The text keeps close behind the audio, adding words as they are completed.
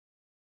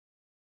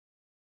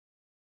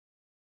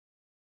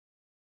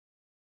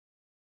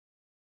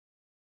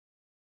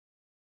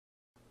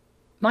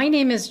My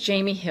name is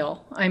Jamie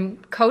Hill. I'm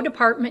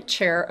co-department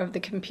chair of the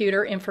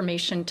Computer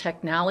Information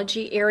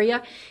Technology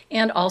area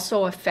and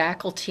also a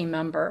faculty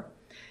member.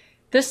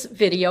 This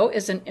video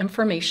is an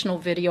informational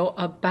video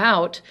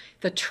about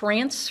the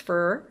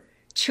transfer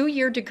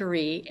two-year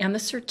degree and the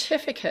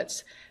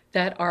certificates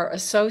that are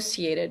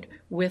associated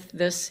with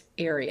this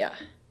area.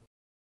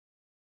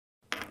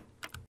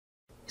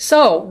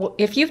 So,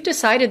 if you've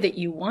decided that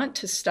you want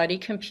to study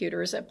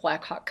computers at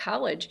Blackhawk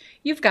College,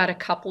 you've got a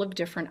couple of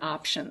different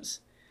options.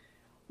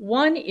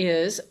 One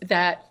is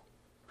that,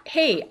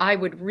 hey, I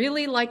would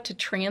really like to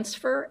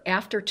transfer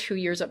after 2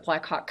 years at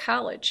Blackhawk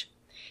College.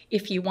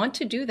 If you want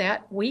to do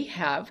that, we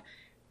have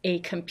a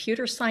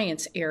computer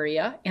science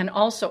area and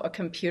also a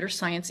computer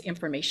science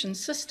information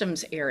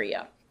systems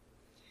area.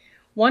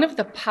 One of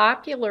the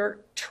popular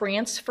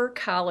transfer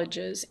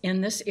colleges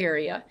in this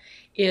area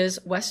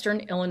is Western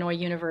Illinois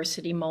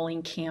University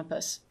Moline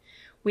campus.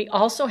 We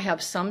also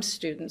have some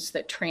students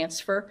that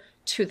transfer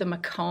to the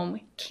Macomb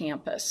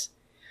campus.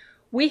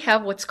 We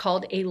have what's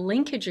called a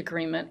linkage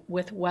agreement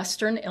with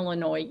Western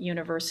Illinois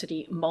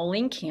University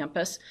Moline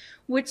campus,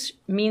 which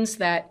means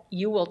that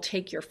you will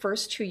take your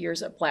first 2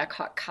 years at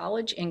Blackhawk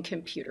College in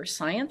computer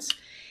science,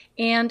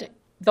 and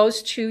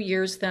those 2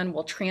 years then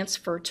will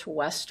transfer to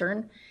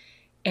Western,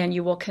 and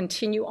you will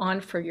continue on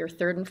for your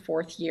third and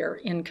fourth year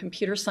in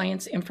computer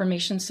science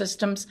information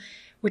systems,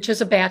 which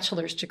is a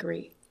bachelor's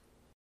degree.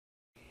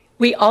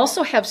 We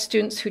also have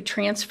students who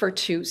transfer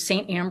to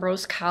St.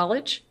 Ambrose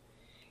College,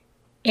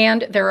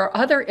 and there are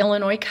other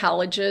Illinois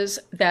colleges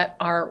that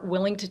are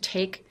willing to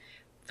take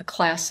the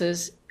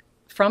classes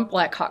from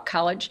Blackhawk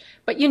College,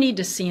 but you need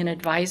to see an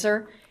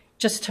advisor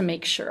just to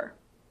make sure.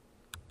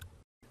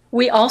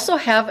 We also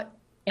have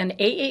an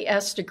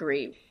AAS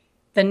degree.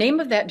 The name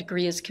of that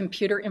degree is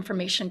Computer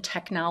Information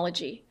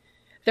Technology.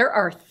 There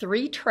are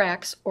 3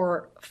 tracks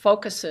or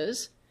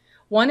focuses.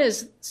 One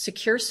is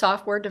Secure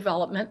Software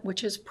Development,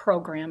 which is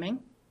programming.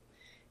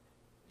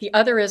 The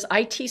other is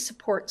IT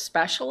Support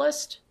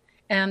Specialist.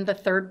 And the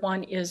third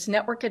one is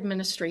Network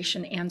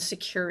Administration and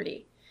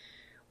Security.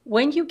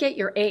 When you get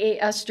your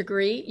AAS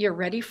degree, you're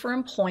ready for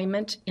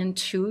employment in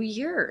 2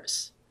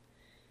 years.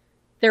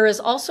 There is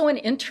also an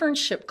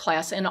internship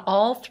class in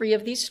all 3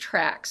 of these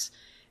tracks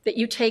that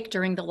you take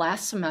during the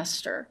last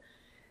semester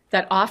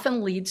that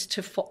often leads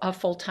to a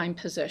full-time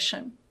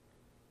position.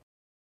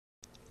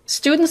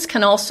 Students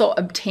can also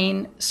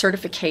obtain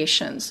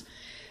certifications.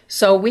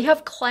 So we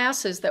have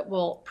classes that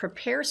will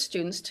prepare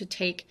students to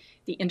take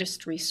the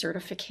industry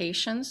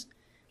certifications,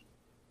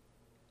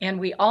 and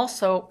we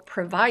also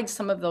provide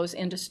some of those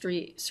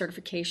industry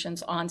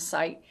certifications on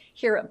site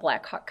here at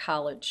Blackhawk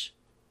College.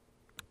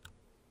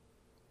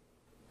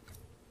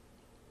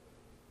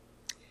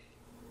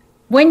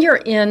 When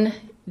you're in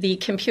the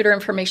computer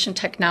information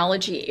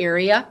technology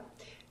area,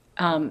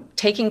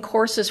 taking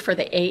courses for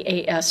the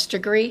AAS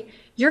degree,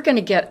 you're going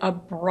to get a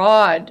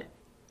broad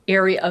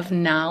area of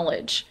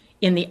knowledge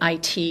in the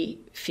IT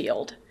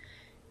field.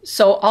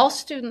 So all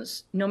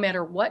students, no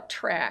matter what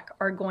track,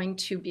 are going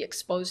to be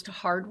exposed to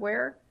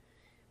hardware,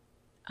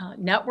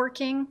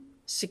 networking,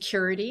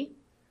 security,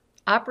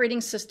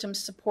 operating system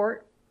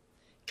support,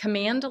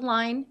 command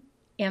line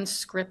and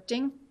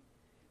scripting,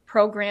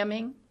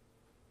 programming,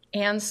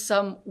 and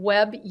some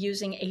web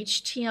using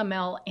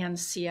HTML and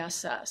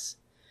CSS.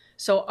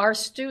 So our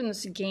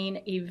students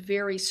gain a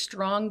very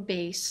strong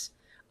base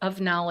of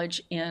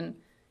knowledge in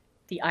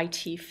the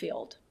IT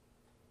field.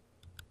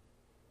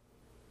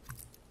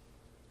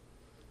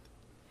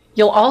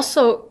 You'll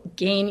also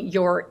gain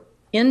your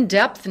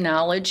in-depth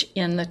knowledge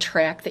in the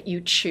track that you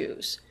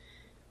choose.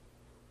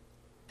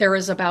 There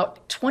is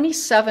about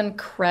 27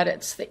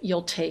 credits that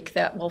you'll take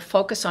that will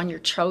focus on your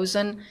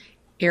chosen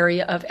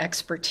area of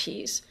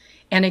expertise.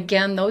 And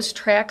again, those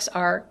tracks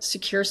are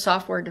Secure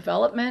Software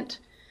Development,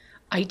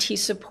 IT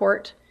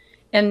Support,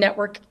 and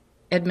Network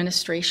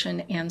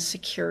Administration and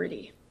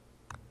Security.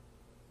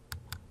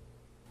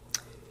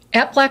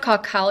 At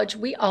Blackhawk College,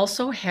 we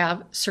also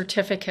have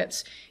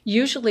certificates.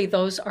 Usually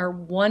those are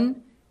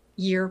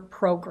 1-year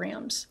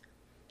programs.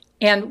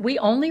 And we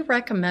only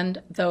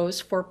recommend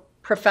those for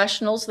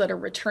professionals that are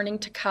returning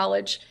to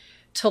college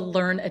to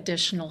learn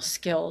additional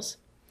skills.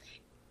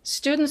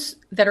 Students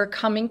that are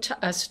coming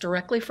to us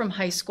directly from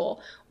high school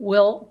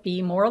will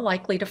be more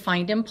likely to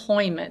find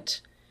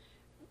employment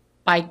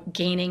by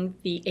gaining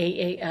the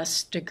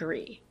AAS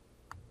degree.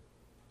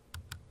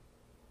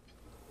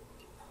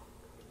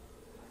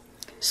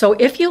 So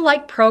if you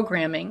like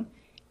programming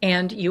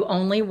and you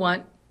only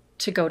want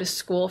to go to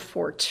school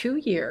for 2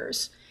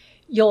 years,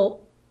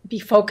 you'll be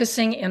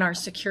focusing in our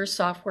secure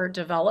software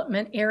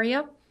development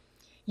area.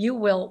 You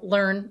will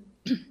learn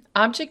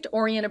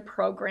object-oriented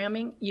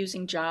programming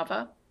using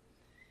Java.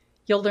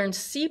 You'll learn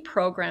C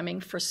programming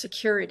for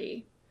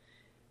security.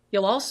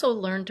 You'll also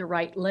learn to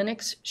write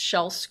Linux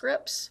shell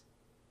scripts,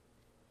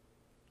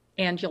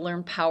 and you'll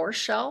learn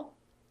PowerShell.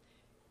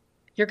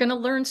 You're going to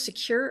learn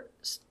secure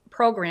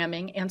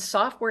programming and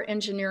software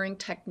engineering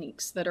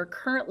techniques that are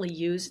currently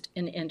used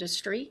in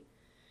industry.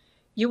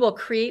 You will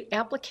create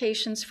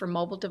applications for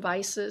mobile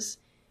devices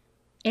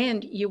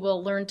and you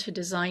will learn to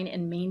design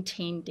and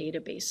maintain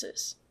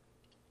databases.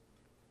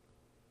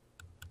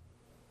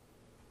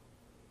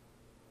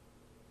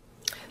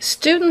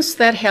 Students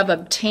that have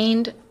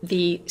obtained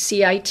the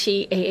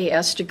CIT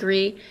AAS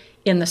degree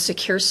in the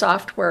Secure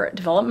Software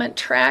Development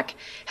track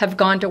have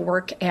gone to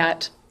work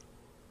at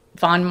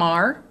Von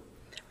Maur,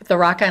 the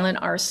Rock Island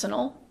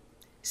Arsenal,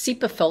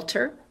 SEPA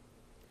Filter,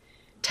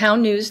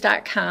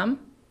 TownNews.com,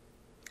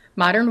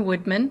 Modern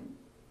Woodman,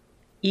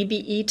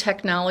 EBE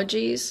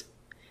Technologies,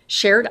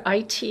 Shared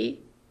IT,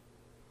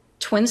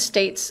 Twin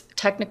States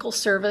Technical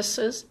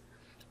Services,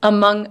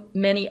 among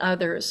many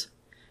others.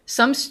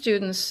 Some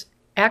students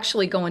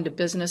actually go into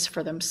business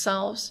for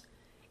themselves,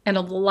 and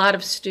a lot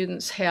of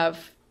students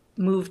have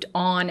moved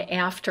on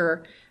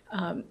after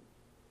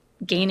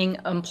gaining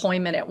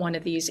employment at one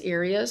of these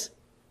areas.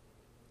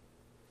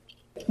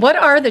 What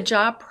are the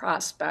job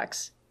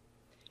prospects?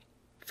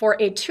 For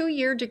a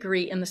 2-year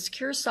degree in the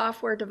Secure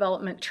Software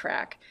Development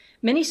track,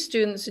 many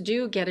students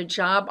do get a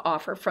job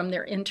offer from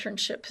their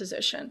internship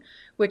position,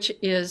 which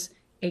is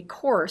a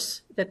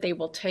course that they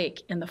will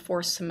take in the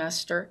 4th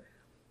semester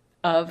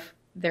of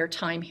their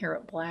time here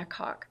at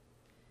Blackhawk.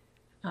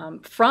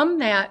 From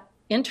that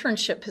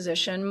internship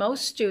position,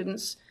 most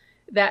students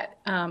that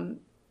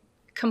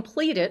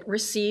complete it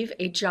receive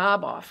a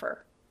job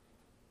offer.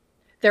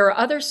 There are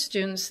other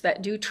students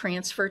that do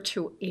transfer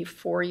to a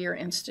 4-year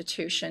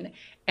institution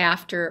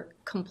after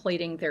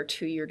completing their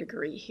 2-year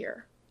degree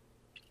here.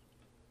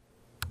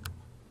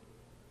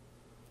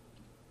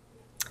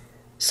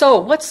 So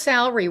what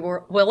salary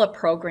will a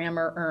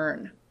programmer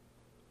earn?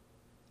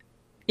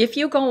 If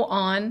you go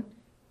on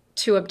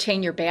to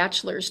obtain your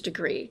bachelor's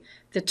degree,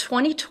 the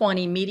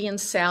 2020 median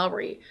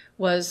salary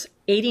was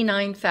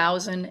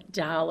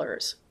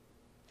 $89,000.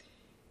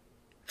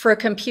 For a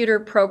computer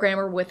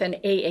programmer with an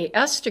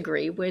AAS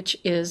degree, which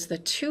is the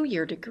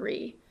 2-year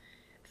degree,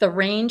 the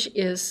range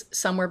is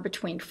somewhere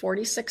between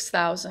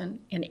 $46,000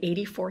 and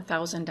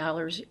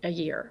 $84,000 a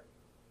year.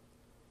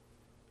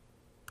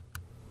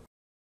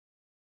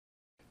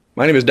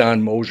 My name is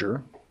Don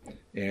Mosier,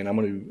 and I'm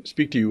going to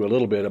speak to you a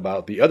little bit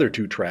about the other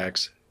 2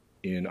 tracks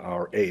in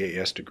our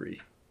AAS degree.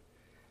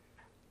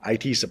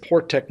 IT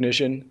Support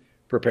Technician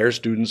prepares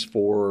students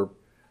for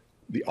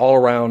the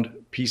all-around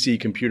PC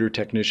computer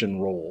technician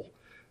role.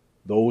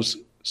 Those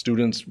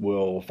students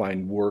will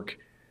find work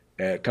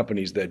at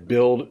companies that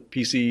build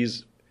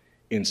PCs,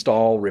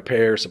 install,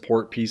 repair,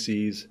 support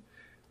PCs,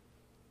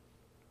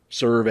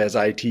 serve as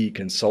IT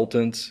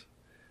consultants,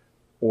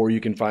 or you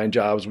can find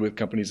jobs with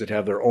companies that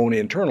have their own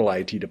internal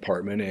IT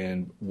department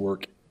and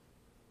work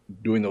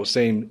doing those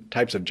same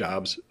types of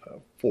jobs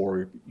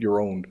for your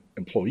own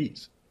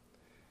employees.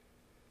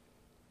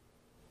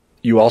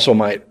 You also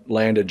might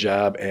land a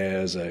job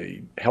as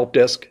a help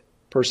desk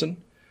person,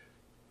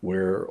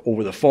 where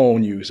over the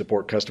phone you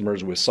support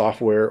customers with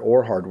software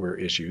or hardware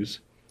issues.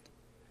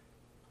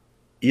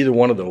 Either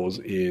one of those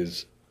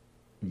is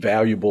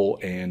valuable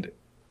and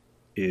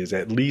is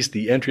at least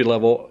the entry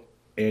level,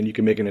 and you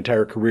can make an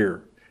entire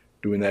career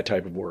doing that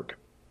type of work.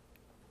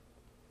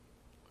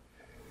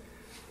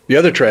 The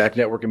other track,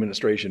 Network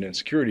Administration and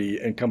Security,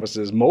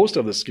 encompasses most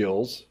of the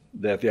skills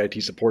that the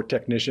IT support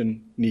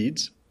technician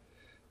needs,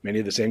 many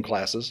of the same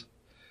classes,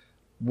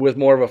 with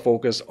more of a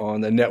focus on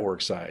the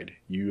network side.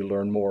 You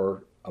learn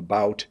more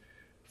about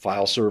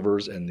file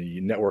servers and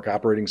the network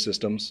operating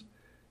systems,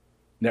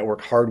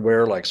 network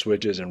hardware like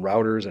switches and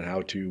routers and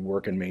how to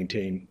work on and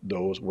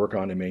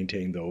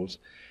maintain those,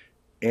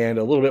 and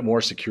a little bit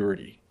more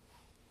security.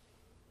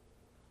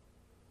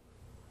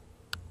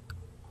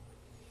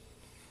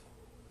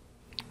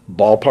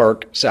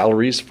 Ballpark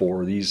salaries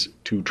for these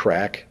 2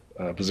 track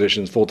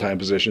positions, full-time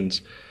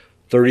positions,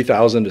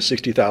 $30,000 to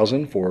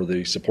 $60,000 for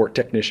the support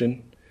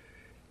technician.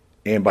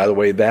 And by the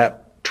way,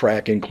 that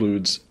track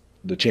includes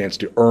the chance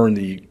to earn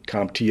the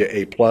CompTIA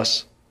A+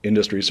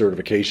 industry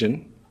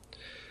certification.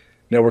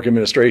 Network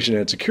Administration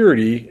and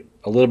Security,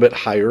 a little bit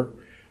higher,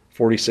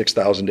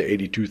 $46,000 to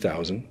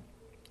 $82,000.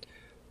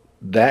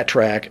 That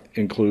track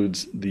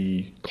includes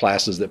the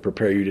classes that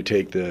prepare you to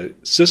take the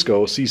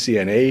Cisco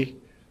CCNA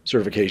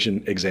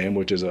certification exam,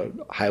 which is a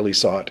highly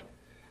sought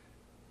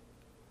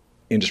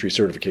industry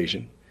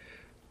certification,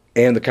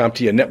 and the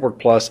CompTIA Network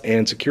Plus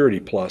and Security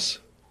Plus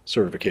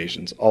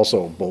certifications,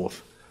 also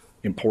both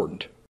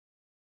important.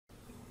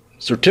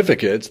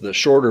 Certificates, the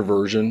shorter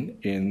version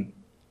in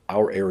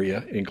our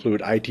area,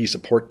 include IT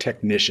Support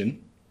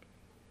Technician.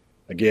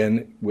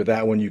 Again, with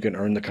that one you can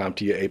earn the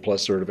CompTIA A+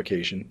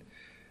 certification.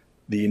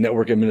 The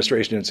Network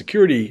Administration and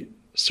Security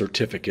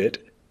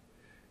certificate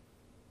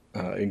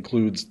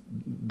includes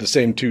the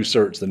same 2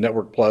 certs, the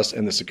Network Plus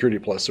and the Security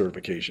Plus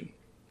certification,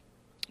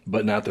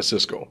 but not the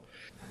Cisco.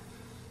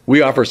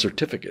 We offer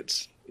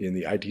certificates in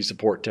the IT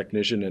Support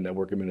Technician and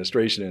Network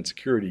Administration and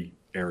Security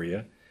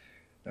area.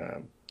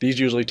 These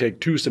usually take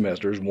 2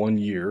 semesters, 1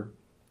 year,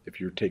 if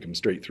you take them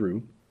straight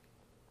through.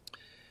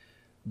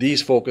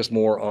 These focus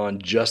more on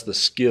just the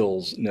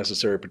skills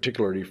necessary,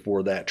 particularly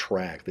for that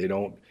track. They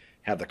don't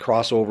have the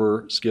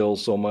crossover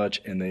skills so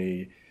much, and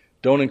they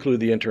don't include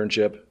the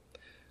internship.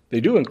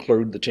 They do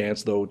include the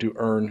chance, though, to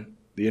earn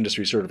the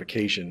industry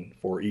certification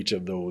for each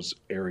of those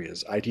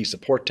areas. IT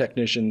support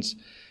technicians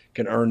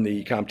can earn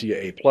the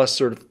CompTIA A+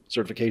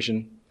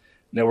 certification.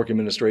 Network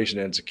administration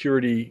and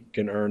security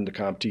can earn the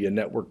CompTIA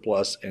Network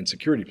Plus and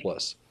Security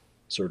Plus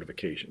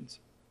certifications.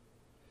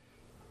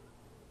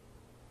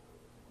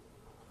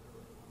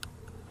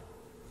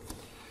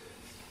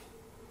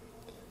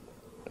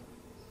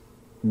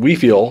 We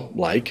feel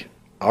like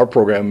our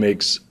program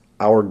makes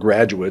our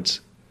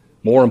graduates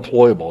more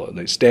employable, and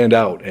they stand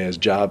out as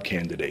job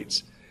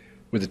candidates.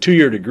 With a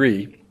 2-year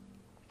degree,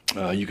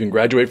 you can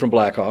graduate from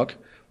Blackhawk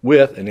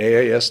with an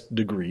AAS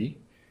degree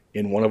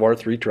in one of our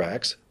 3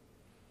 tracks.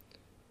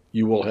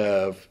 You will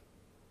have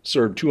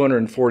served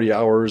 240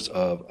 hours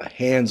of a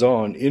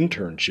hands-on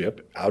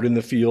internship out in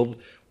the field,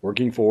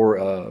 working for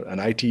an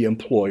IT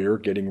employer,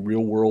 getting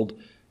real-world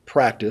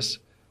practice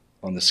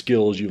on the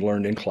skills you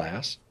learned in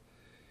class.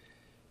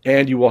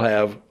 And you will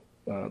have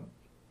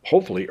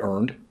hopefully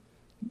earned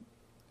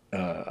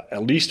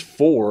at least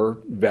 4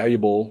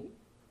 valuable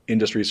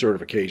industry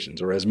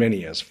certifications, or as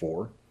many as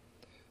 4.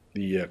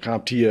 The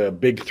CompTIA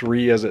Big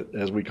 3,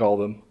 as we call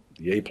them,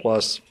 the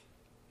A+,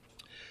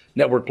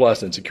 Network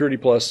Plus, and Security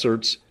Plus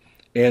certs,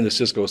 and the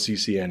Cisco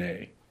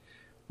CCNA.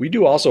 We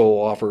do also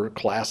offer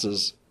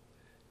classes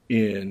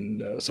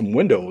in some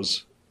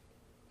Windows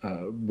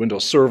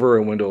Server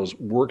and Windows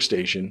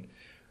Workstation.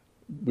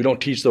 We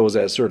don't teach those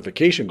as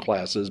certification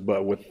classes,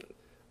 but with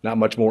not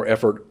much more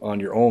effort on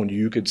your own,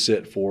 you could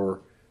sit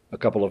for a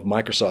couple of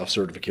Microsoft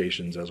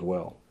certifications as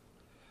well.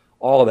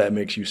 All of that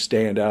makes you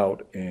stand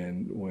out,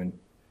 and when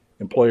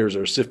employers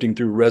are sifting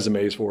through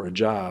resumes for a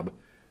job,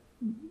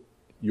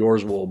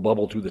 yours will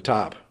bubble to the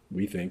top,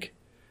 we think,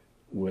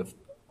 with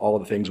all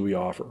of the things we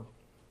offer.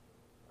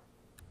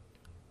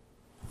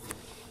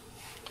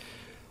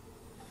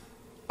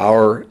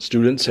 Our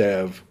students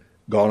have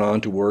gone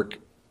on to work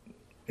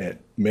at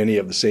many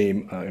of the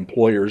same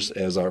employers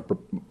as our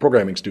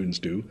programming students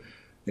do.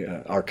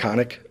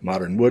 Arconic,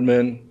 Modern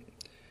Woodmen,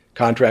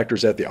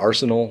 contractors at the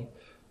Arsenal,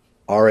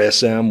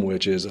 RSM,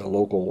 which is a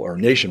local or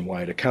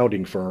nationwide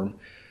accounting firm,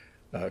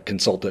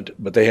 consultant,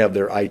 but they have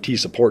their IT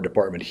support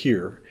department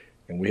here,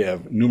 and we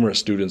have numerous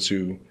students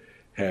who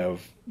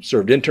have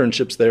served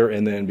internships there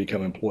and then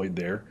become employed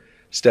there.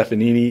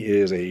 Stefanini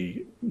is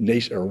a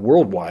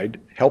worldwide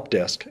help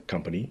desk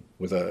company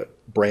with a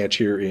branch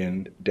here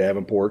in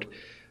Davenport.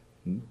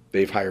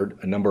 They've hired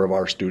a number of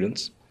our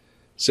students.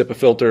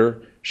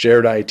 SIPA-Filter,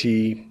 Shared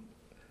IT,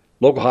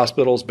 local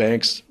hospitals,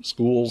 banks,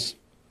 schools,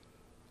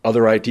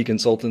 other IT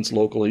consultants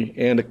locally,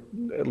 and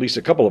at least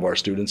a couple of our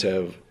students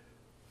have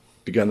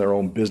begun their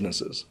own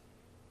businesses.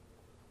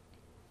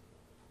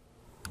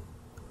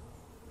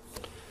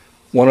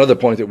 One other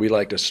point that we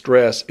like to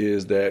stress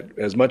is that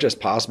as much as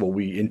possible,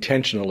 we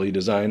intentionally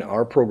design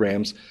our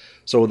programs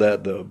so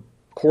that the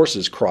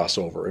courses cross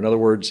over. In other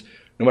words,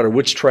 no matter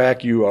which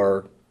track you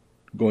are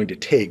going to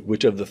take,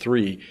 which of the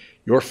 3,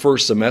 your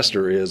first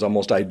semester is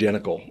almost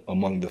identical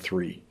among the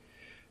 3.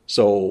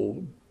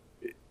 So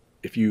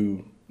if you're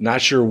not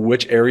sure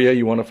which area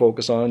you want to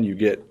focus on, you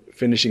get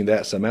finishing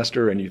that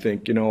semester and you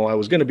think, I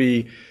was going to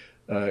be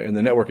in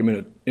the network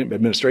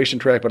administration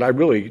track, but I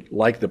really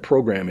like the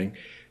programming.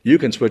 You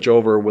can switch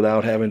over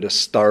without having to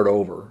start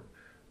over.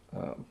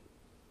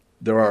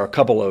 There are a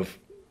couple of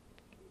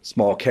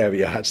small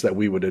caveats that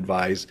we would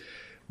advise,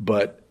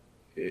 but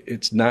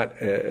it's not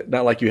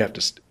like you have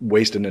to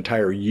waste an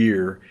entire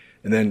year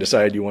and then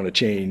decide you want to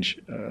change.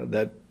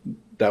 That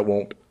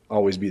won't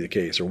always be the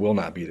case, or will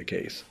not be the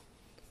case.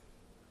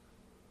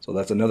 So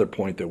that's another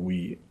point that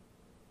we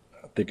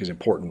think is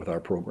important with our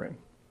program.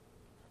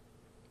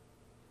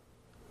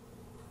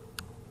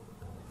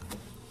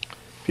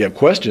 If you have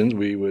questions,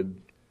 we would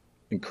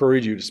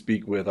encourage you to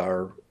speak with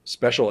our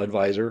special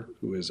advisor,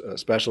 who is a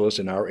specialist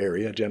in our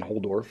area, Jen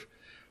Holdorf,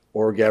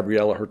 or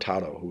Gabriela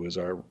Hurtado, who is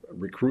our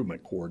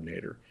recruitment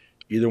coordinator.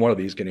 Either one of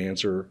these can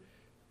answer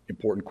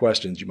important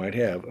questions you might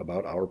have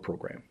about our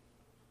program.